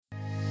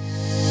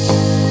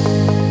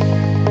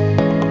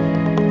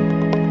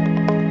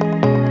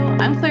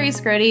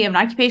Scrody. I'm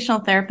an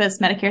occupational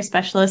therapist, Medicare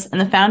specialist, and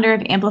the founder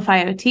of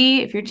Amplify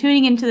OT. If you're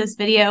tuning into this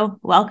video,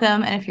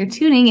 welcome. And if you're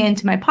tuning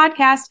into my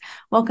podcast,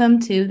 welcome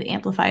to the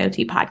Amplify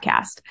OT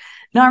podcast.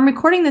 Now, I'm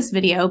recording this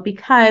video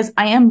because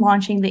I am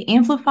launching the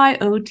Amplify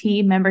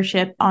OT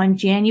membership on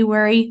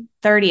January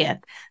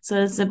 30th.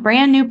 So it's a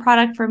brand new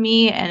product for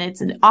me, and it's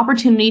an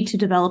opportunity to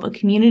develop a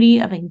community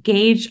of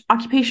engaged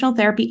occupational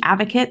therapy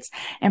advocates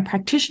and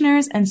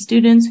practitioners and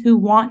students who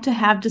want to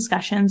have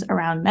discussions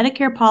around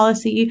Medicare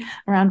policy,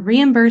 around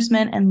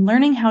reimbursement, and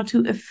learning how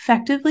to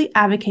effectively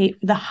advocate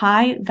for the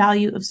high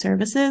value of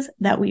services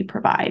that we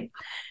provide.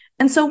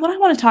 And so what I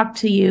want to talk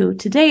to you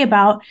today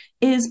about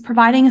is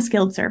providing a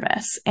skilled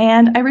service.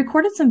 And I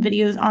recorded some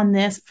videos on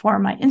this for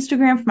my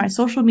Instagram, for my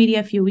social media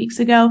a few weeks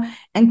ago,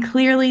 and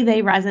clearly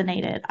they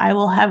resonated. I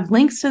will have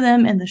links to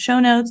them in the show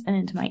notes and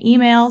into my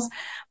emails,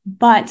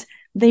 but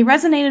they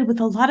resonated with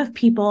a lot of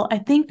people, I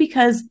think,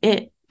 because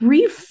it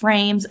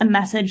reframes a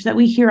message that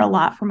we hear a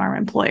lot from our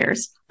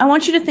employers. I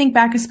want you to think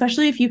back,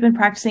 especially if you've been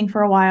practicing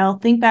for a while,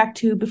 think back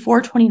to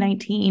before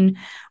 2019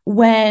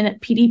 when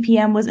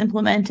PDPM was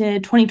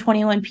implemented,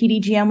 2020 when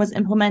PDGM was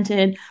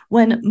implemented,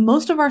 when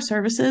most of our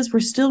services were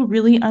still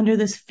really under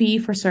this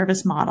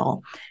fee-for-service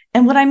model.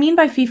 And what I mean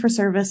by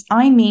fee-for-service,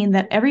 I mean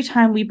that every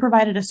time we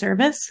provided a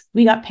service,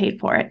 we got paid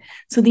for it.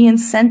 So the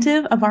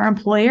incentive of our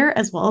employer,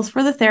 as well as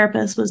for the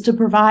therapist, was to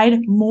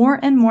provide more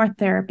and more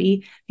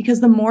therapy,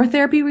 because the more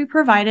therapy we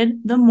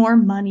provided, the more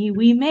money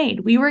we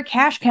made. We were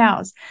cash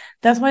cows.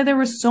 That's why there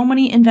were so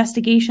many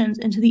investigations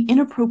into the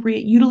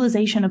inappropriate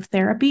utilization of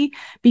therapy,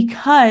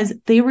 because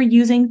they were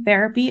using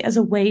therapy as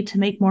a way to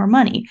make more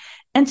money.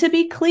 And to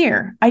be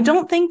clear, I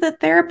don't think that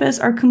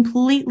therapists are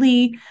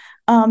completely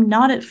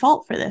not at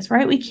fault for this,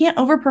 right? We can't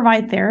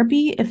overprovide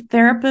therapy if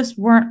therapists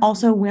weren't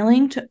also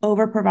willing to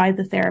overprovide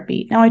the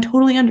therapy. Now, I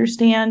totally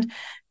understand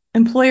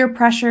employer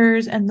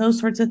pressures and those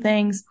sorts of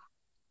things,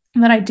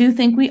 but I do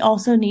think we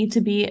also need to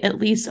be at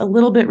least a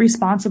little bit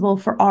responsible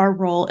for our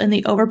role in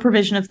the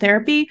overprovision of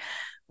therapy,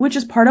 which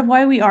is part of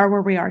why we are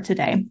where we are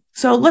today.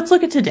 So let's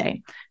look at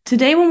today.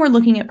 Today, when we're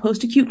looking at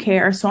post-acute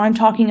care, so I'm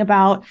talking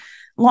about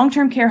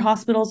long-term care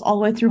hospitals all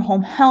the way through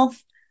home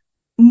health,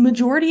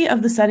 majority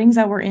of the settings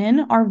that we're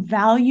in are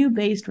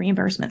value-based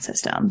reimbursement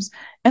systems.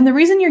 And the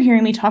reason you're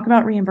hearing me talk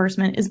about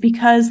reimbursement is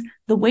because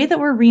the way that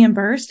we're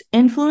reimbursed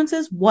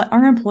influences what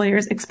our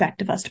employers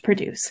expect of us to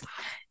produce.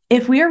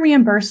 If we are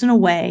reimbursed in a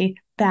way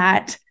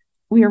that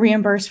we are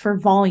reimbursed for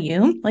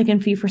volume, like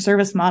in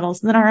fee-for-service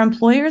models, then our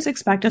employers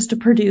expect us to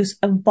produce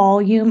a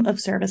volume of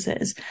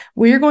services.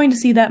 Where you're going to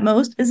see that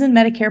most is in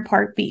Medicare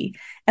Part B.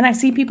 And I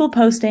see people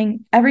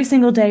posting every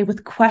single day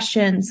with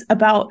questions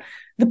about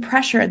the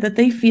pressure that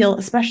they feel,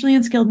 especially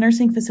in skilled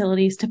nursing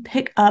facilities, to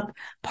pick up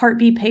Part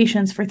B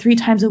patients for 3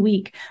 times a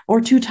week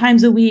or 2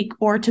 times a week,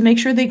 or to make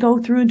sure they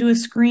go through and do a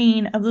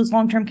screen of those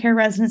long-term care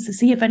residents to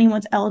see if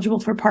anyone's eligible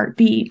for Part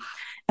B.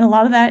 And a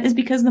lot of that is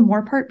because the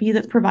more Part B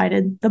that's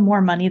provided, the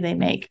more money they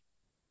make.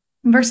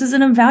 Versus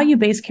in a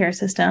value-based care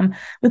system,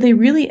 what they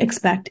really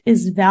expect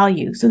is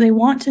value. So they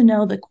want to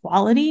know the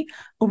quality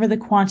over the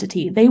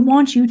quantity. They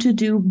want you to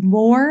do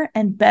more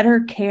and better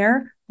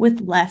care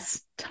with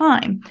less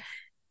time.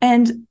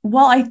 And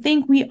while I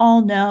think we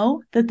all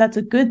know that that's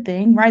a good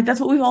thing, right? That's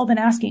what we've all been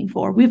asking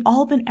for. We've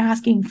all been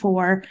asking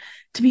for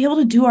to be able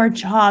to do our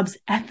jobs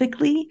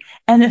ethically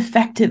and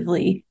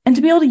effectively, and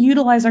to be able to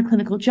utilize our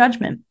clinical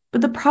judgment.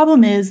 But the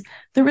problem is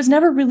there was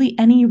never really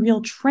any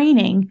real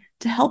training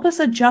to help us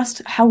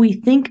adjust how we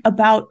think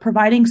about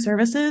providing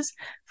services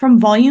from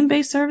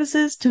volume-based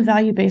services to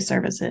value-based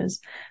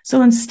services.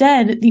 So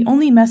instead, the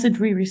only message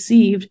we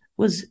received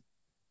was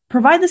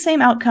provide the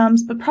same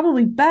outcomes, but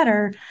probably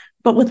better,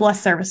 but with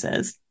less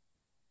services.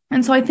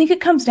 And so I think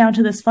it comes down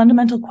to this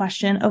fundamental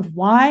question of,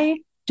 why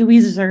do we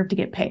deserve to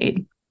get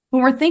paid?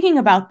 When we're thinking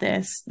about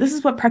this, this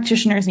is what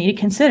practitioners need to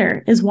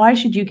consider, is why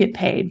should you get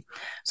paid?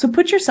 So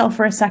put yourself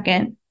for a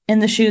second in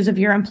the shoes of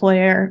your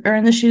employer, or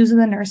in the shoes of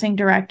the nursing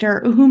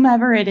director, or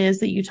whomever it is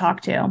that you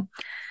talk to.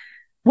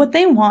 What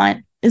they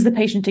want is the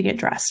patient to get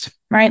dressed,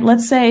 right?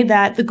 Let's say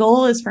that the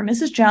goal is for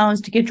Mrs.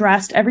 Jones to get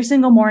dressed every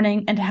single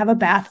morning and to have a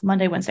bath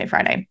Monday, Wednesday,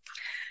 Friday.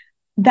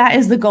 That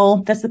is the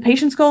goal. That's the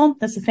patient's goal.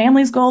 That's the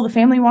family's goal. The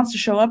family wants to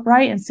show up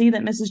right and see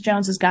that Mrs.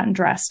 Jones has gotten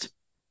dressed.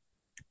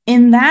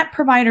 In that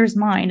provider's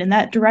mind, in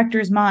that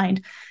director's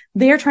mind,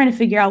 they are trying to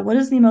figure out what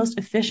is the most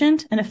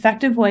efficient and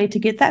effective way to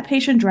get that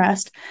patient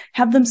dressed,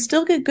 have them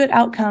still get good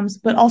outcomes,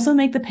 but also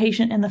make the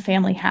patient and the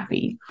family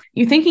happy.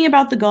 You're thinking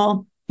about the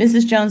goal,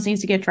 Mrs. Jones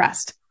needs to get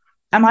dressed.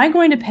 Am I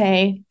going to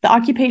pay the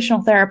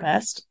occupational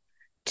therapist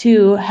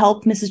to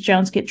help Mrs.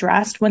 Jones get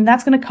dressed when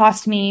that's going to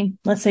cost me,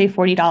 let's say,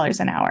 $40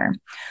 an hour?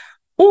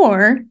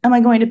 Or am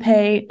I going to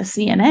pay a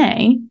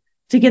CNA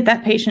to get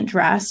that patient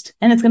dressed,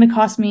 and it's going to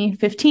cost me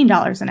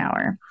 $15 an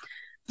hour?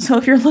 So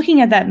if you're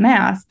looking at that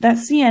math, that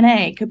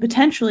CNA could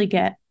potentially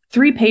get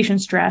 3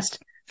 patients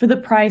dressed for the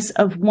price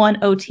of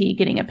one OT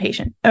getting a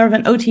patient, or of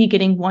an OT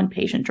getting 1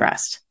 patient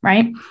dressed,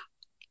 right?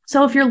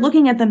 So if you're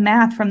looking at the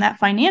math from that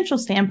financial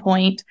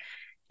standpoint,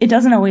 it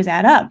doesn't always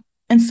add up.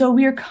 And so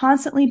we are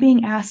constantly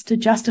being asked to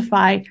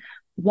justify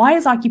why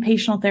is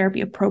occupational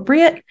therapy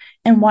appropriate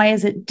and why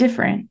is it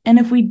different? And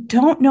if we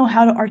don't know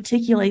how to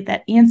articulate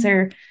that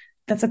answer,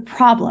 that's a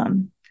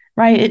problem,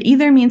 right? It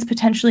either means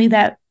potentially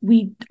that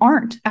we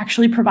aren't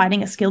actually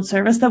providing a skilled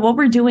service, that what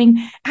we're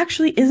doing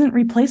actually isn't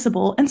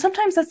replaceable. And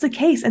sometimes that's the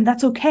case, and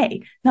that's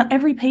okay. Not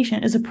every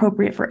patient is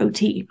appropriate for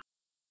OT,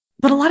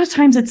 but a lot of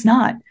times it's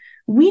not.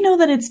 We know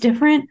that it's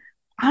different.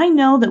 I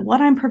know that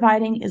what I'm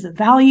providing is a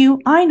value.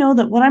 I know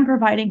that what I'm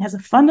providing has a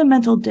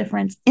fundamental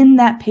difference in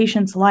that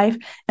patient's life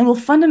and will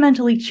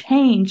fundamentally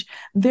change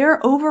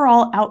their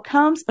overall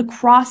outcomes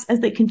across as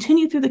they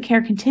continue through the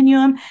care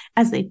continuum,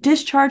 as they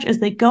discharge, as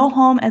they go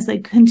home, as they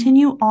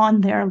continue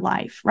on their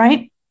life,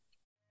 right?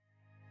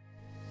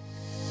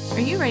 Are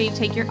you ready to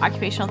take your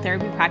occupational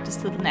therapy practice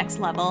to the next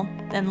level?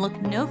 Then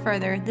look no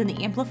further than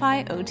the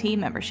Amplify OT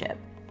membership.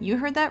 You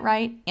heard that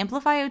right.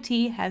 Amplify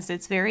OT has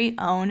its very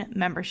own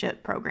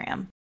membership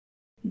program.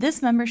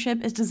 This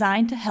membership is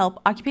designed to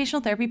help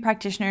occupational therapy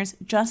practitioners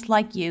just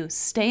like you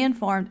stay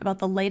informed about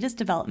the latest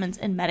developments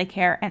in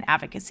Medicare and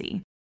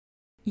advocacy.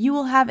 You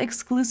will have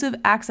exclusive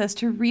access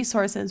to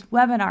resources,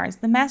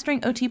 webinars, the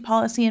Mastering OT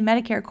Policy and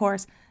Medicare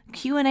course,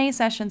 Q&A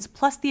sessions,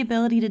 plus the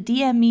ability to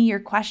DM me your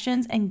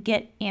questions and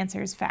get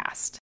answers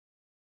fast.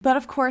 But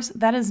of course,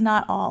 that is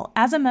not all.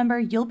 As a member,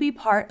 you'll be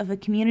part of a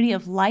community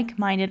of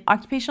like-minded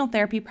occupational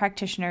therapy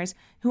practitioners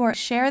who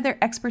share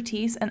their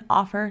expertise and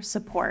offer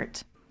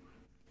support.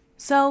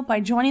 So,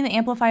 by joining the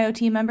Amplify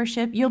OT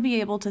membership, you'll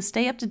be able to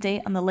stay up to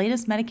date on the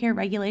latest Medicare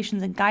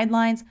regulations and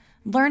guidelines,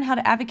 learn how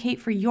to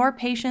advocate for your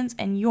patients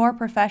and your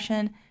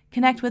profession,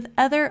 connect with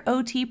other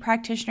OT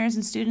practitioners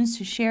and students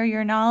to share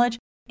your knowledge,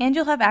 and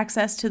you'll have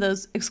access to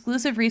those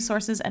exclusive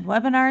resources and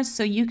webinars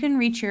so you can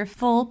reach your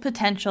full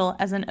potential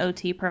as an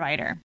OT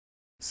provider.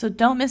 So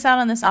don't miss out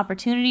on this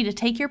opportunity to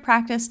take your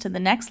practice to the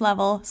next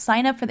level.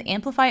 Sign up for the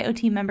Amplify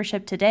OT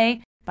membership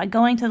today by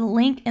going to the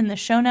link in the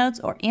show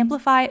notes or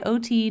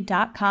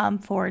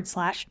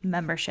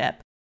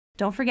amplifyot.com/membership.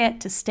 Don't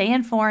forget to stay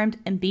informed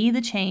and be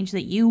the change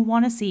that you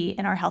want to see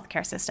in our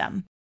healthcare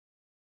system.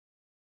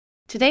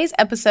 Today's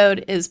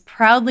episode is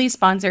proudly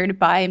sponsored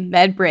by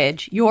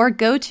MedBridge, your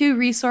go-to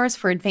resource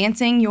for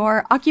advancing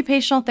your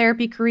occupational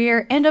therapy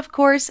career and, of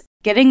course,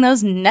 getting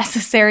those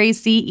necessary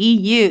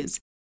CEUs.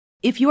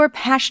 If you are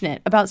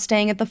passionate about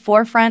staying at the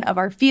forefront of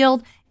our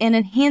field and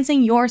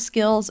enhancing your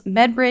skills,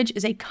 MedBridge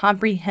is a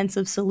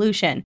comprehensive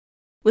solution.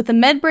 With the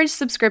MedBridge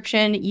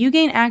subscription, you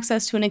gain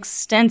access to an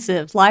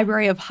extensive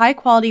library of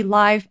high-quality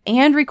live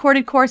and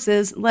recorded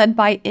courses led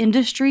by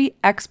industry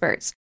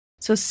experts.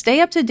 So stay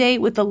up to date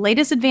with the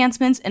latest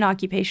advancements in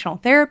occupational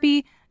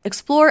therapy,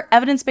 explore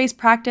evidence-based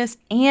practice,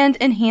 and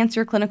enhance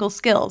your clinical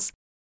skills.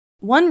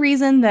 One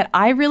reason that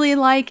I really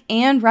like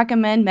and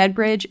recommend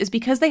MedBridge is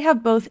because they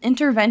have both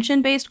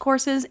intervention-based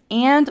courses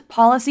and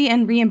policy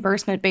and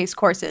reimbursement-based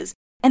courses,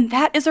 and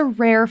that is a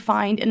rare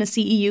find in a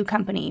CEU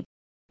company.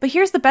 But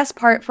here's the best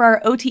part for our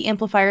OT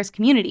Amplifiers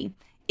community.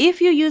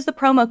 If you use the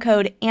promo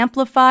code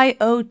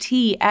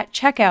AMPLIFYOT at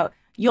checkout,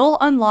 you'll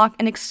unlock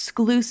an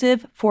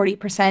exclusive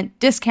 40%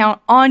 discount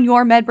on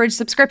your MedBridge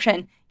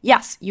subscription.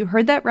 Yes, you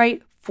heard that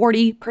right,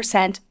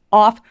 40%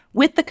 off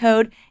with the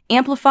code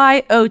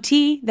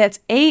AMPLIFYOT. That's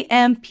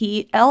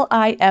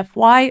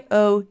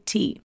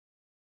AMPLIFYOT.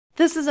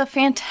 This is a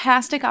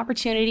fantastic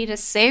opportunity to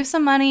save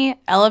some money,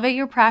 elevate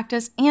your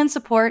practice, and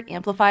support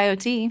Amplify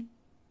OT.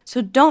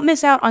 So don't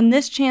miss out on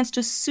this chance to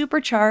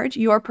supercharge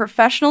your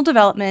professional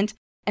development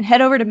and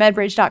head over to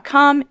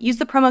medbridge.com, use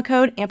the promo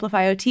code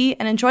AMPLIFYOT,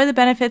 and enjoy the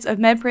benefits of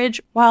MedBridge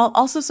while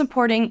also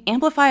supporting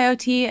Amplify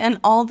OT and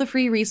all the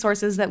free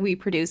resources that we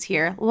produce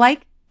here,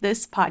 like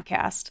this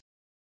podcast.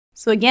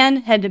 So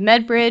again, head to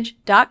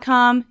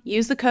medbridge.com,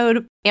 use the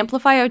code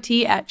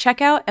AMPLIFYOT at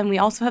checkout, and we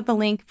also have the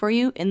link for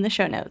you in the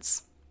show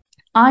notes.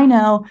 I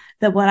know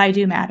that what I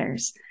do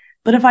matters,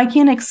 but if I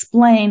can't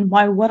explain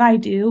why what I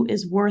do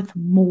is worth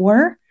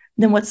more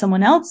than what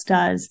someone else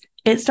does,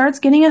 it starts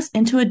getting us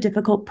into a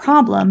difficult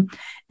problem,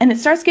 and it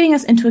starts getting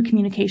us into a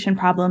communication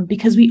problem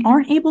because we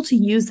aren't able to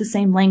use the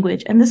same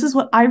language. And this is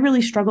what I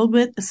really struggled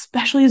with,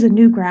 especially as a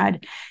new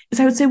grad, is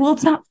I would say, well,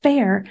 it's not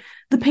fair.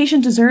 The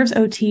patient deserves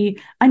OT.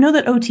 I know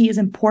that OT is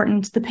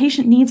important. The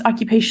patient needs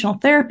occupational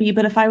therapy,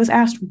 but if I was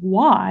asked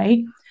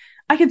why,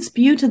 I could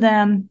spew to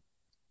them,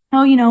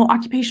 oh,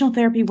 occupational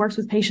therapy works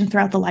with patients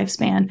throughout the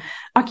lifespan.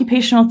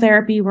 Occupational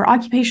therapy, we're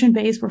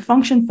occupation-based, we're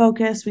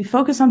function-focused, we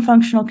focus on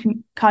functional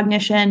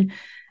cognition.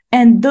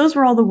 And those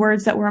were all the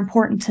words that were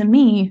important to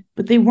me,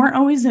 but they weren't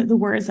always the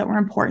words that were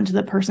important to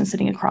the person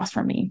sitting across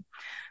from me.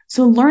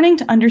 So learning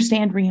to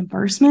understand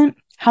reimbursement,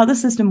 how the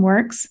system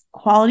works,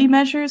 quality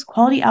measures,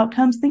 quality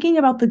outcomes, thinking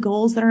about the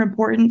goals that are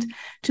important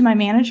to my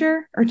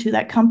manager or to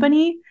that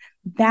company,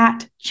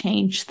 that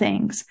changed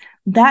things.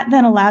 That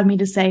then allowed me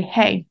to say,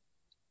 hey,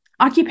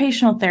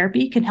 occupational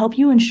therapy can help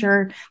you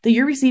ensure that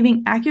you're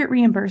receiving accurate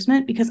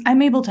reimbursement because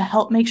I'm able to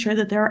help make sure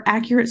that there are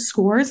accurate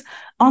scores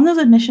on those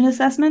admission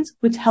assessments,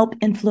 which help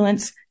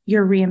influence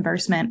your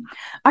reimbursement.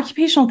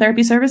 Occupational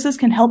therapy services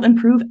can help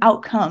improve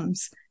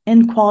outcomes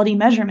in quality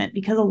measurement,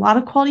 because a lot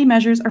of quality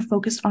measures are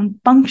focused on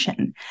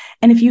function.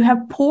 And if you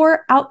have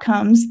poor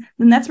outcomes,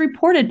 then that's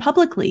reported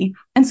publicly.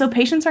 And so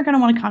patients aren't going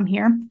to want to come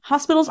here.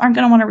 Hospitals aren't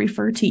going to want to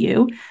refer to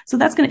you. So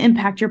that's going to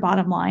impact your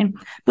bottom line.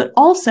 But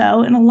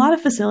also in a lot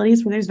of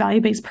facilities where there's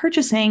value-based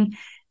purchasing,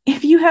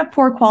 if you have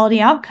poor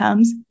quality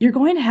outcomes, you're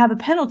going to have a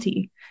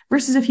penalty.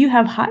 Versus if you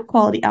have high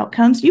quality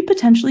outcomes, you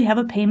potentially have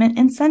a payment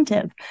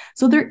incentive.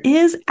 So there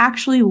is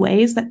actually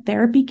ways that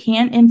therapy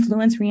can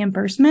influence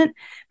reimbursement,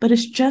 but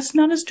it's just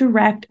not as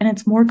direct and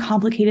it's more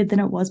complicated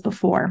than it was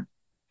before.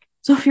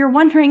 So if you're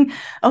wondering,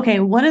 okay,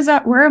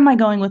 where am I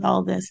going with all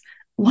of this?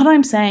 What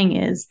I'm saying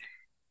is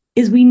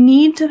we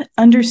need to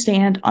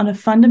understand on a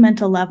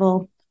fundamental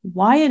level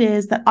why it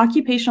is that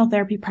occupational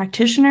therapy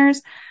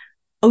practitioners,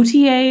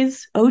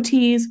 OTAs,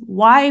 OTs,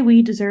 why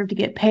we deserve to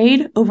get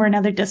paid over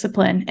another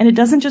discipline. And it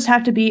doesn't just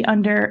have to be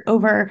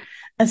over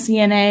a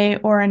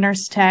CNA or a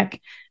nurse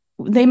tech.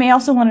 They may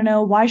also want to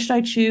know, why should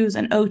I choose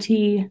an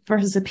OT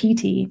versus a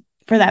PT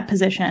for that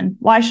position?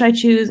 Why should I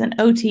choose an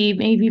OT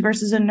maybe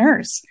versus a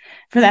nurse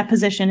for that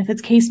position? If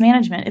it's case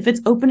management, if it's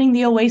opening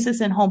the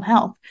oasis in home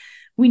health,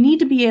 we need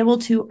to be able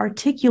to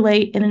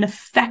articulate in an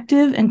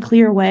effective and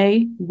clear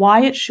way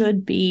why it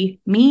should be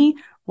me,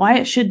 why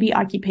it should be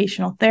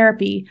occupational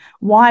therapy,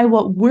 why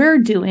what we're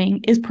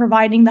doing is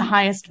providing the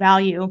highest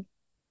value.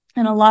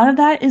 And a lot of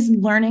that is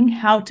learning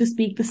how to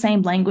speak the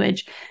same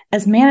language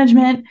as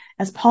management,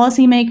 as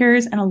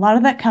policymakers, and a lot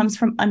of that comes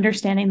from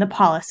understanding the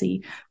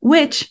policy,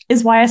 which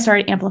is why I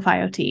started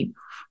Amplify OT,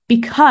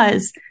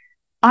 because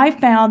I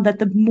found that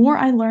the more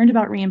I learned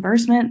about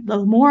reimbursement,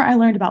 the more I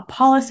learned about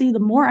policy, the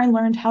more I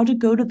learned how to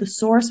go to the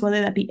source,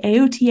 whether that be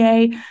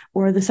AOTA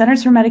or the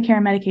Centers for Medicare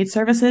and Medicaid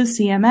Services,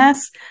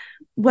 CMS,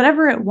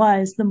 whatever it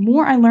was, the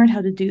more I learned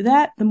how to do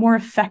that, the more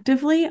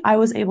effectively I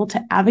was able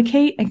to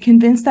advocate and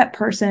convince that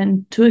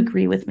person to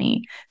agree with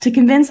me, to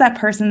convince that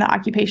person that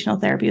occupational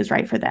therapy is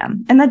right for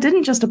them. And that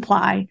didn't just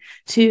apply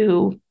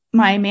to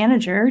my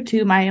manager,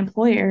 to my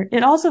employer.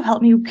 It also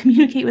helped me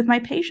communicate with my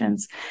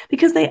patients,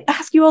 because they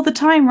ask you all the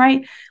time,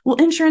 right? Will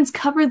insurance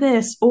cover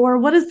this? Or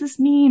what does this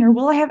mean? Or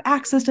will I have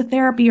access to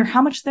therapy? Or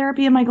how much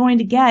therapy am I going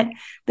to get?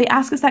 They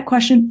ask us that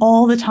question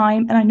all the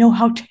time. And I know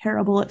how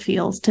terrible it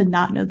feels to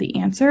not know the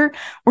answer,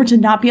 or to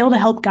not be able to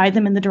help guide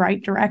them in the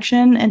right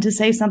direction, and to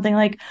say something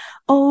like,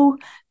 oh,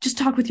 just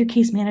talk with your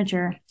case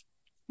manager.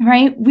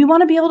 Right? We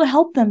want to be able to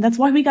help them. That's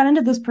why we got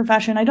into this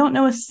profession. I don't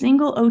know a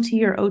single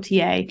OT or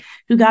OTA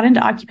who got into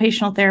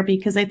occupational therapy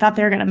because they thought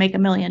they were going to make $1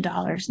 million.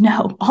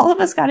 No, all of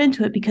us got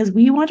into it because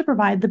we want to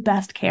provide the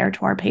best care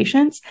to our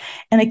patients.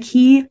 And a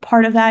key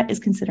part of that is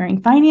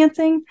considering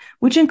financing,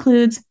 which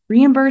includes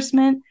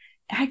reimbursement,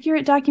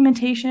 accurate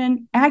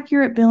documentation,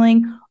 accurate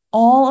billing,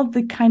 all of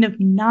the kind of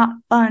not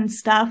fun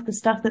stuff, the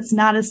stuff that's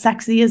not as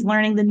sexy as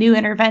learning the new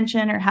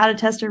intervention or how to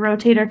test a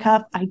rotator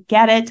cuff. I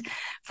get it.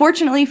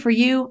 Fortunately for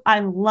you,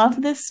 I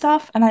love this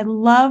stuff, and I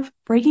love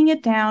breaking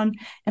it down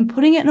and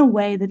putting it in a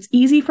way that's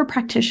easy for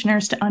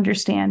practitioners to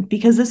understand,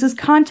 because this is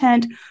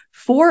content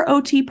for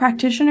OT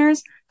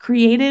practitioners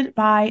created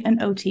by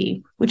an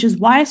OT, which is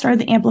why I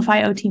started the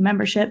Amplify OT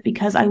membership,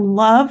 because I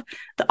love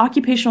the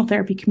occupational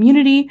therapy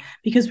community,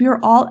 because we are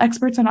all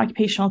experts on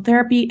occupational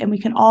therapy and we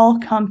can all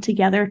come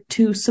together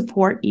to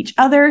support each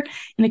other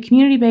in a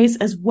community base,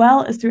 as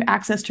well as through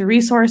access to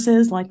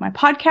resources like my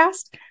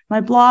podcast,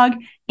 my blog,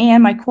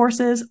 and my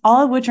courses,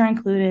 all of which are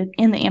included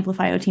in the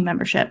Amplify OT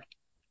membership.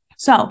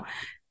 So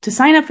to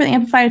sign up for the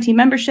Amplify OT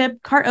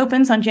membership, cart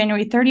opens on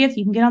January 30th.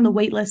 You can get on the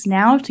wait list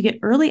now to get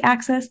early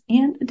access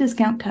and a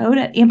discount code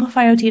at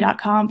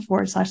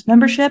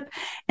amplifyot.com/membership.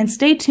 And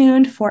stay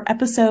tuned for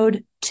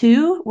episode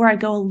 2, where I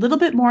go a little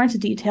bit more into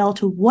detail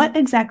to what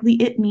exactly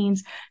it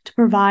means to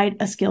provide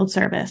a skilled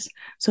service.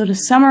 So to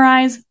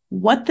summarize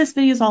what this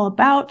video is all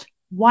about,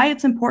 why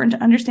it's important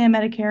to understand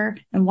Medicare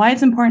and why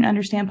it's important to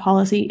understand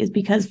policy, is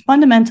because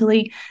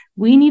fundamentally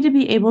we need to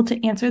be able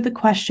to answer the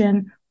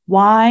question,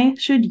 why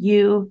should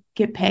you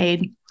get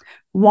paid?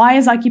 Why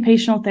is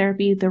occupational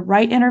therapy the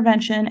right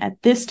intervention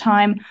at this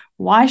time?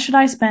 Why should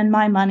I spend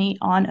my money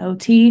on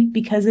OT?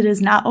 Because it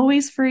is not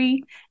always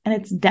free, and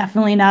it's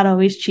definitely not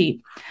always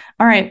cheap.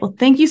 All right. Well,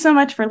 thank you so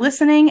much for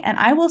listening, and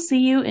I will see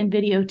you in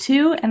video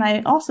 2, and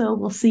I also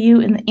will see you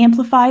in the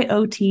Amplify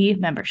OT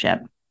membership.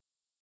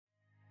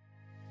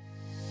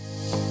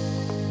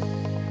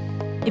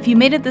 If you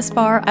made it this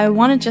far, I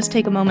want to just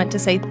take a moment to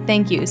say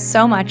thank you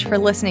so much for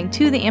listening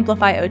to the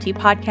Amplify OT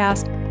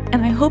podcast,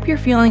 and I hope you're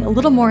feeling a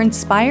little more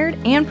inspired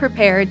and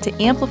prepared to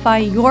amplify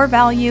your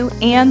value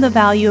and the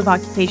value of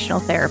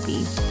occupational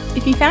therapy.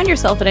 If you found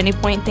yourself at any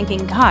point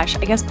thinking, gosh,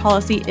 I guess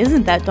policy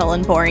isn't that dull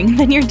and boring,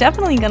 then you're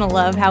definitely going to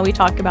love how we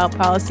talk about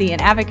policy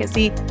and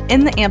advocacy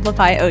in the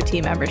Amplify OT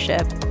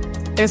membership.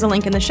 There's a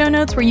link in the show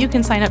notes where you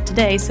can sign up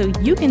today so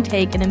you can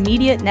take an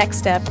immediate next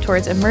step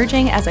towards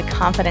emerging as a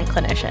confident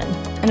clinician.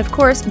 And of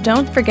course,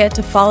 don't forget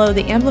to follow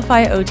the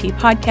Amplify OT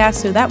podcast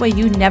so that way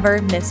you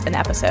never miss an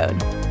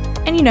episode.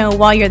 And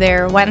while you're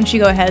there, why don't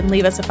you go ahead and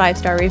leave us a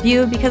 5-star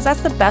review, because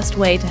that's the best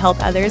way to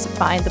help others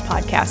find the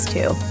podcast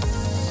too.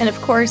 And of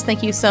course,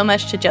 thank you so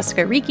much to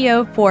Jessica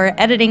Riccio for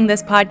editing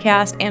this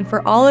podcast and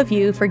for all of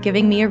you for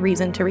giving me a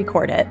reason to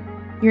record it.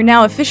 You're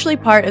now officially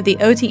part of the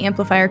OT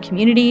Amplifier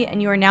community,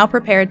 and you are now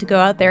prepared to go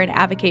out there and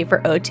advocate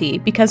for OT.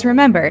 Because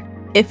remember,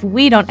 if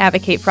we don't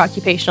advocate for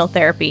occupational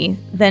therapy,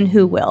 then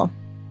who will?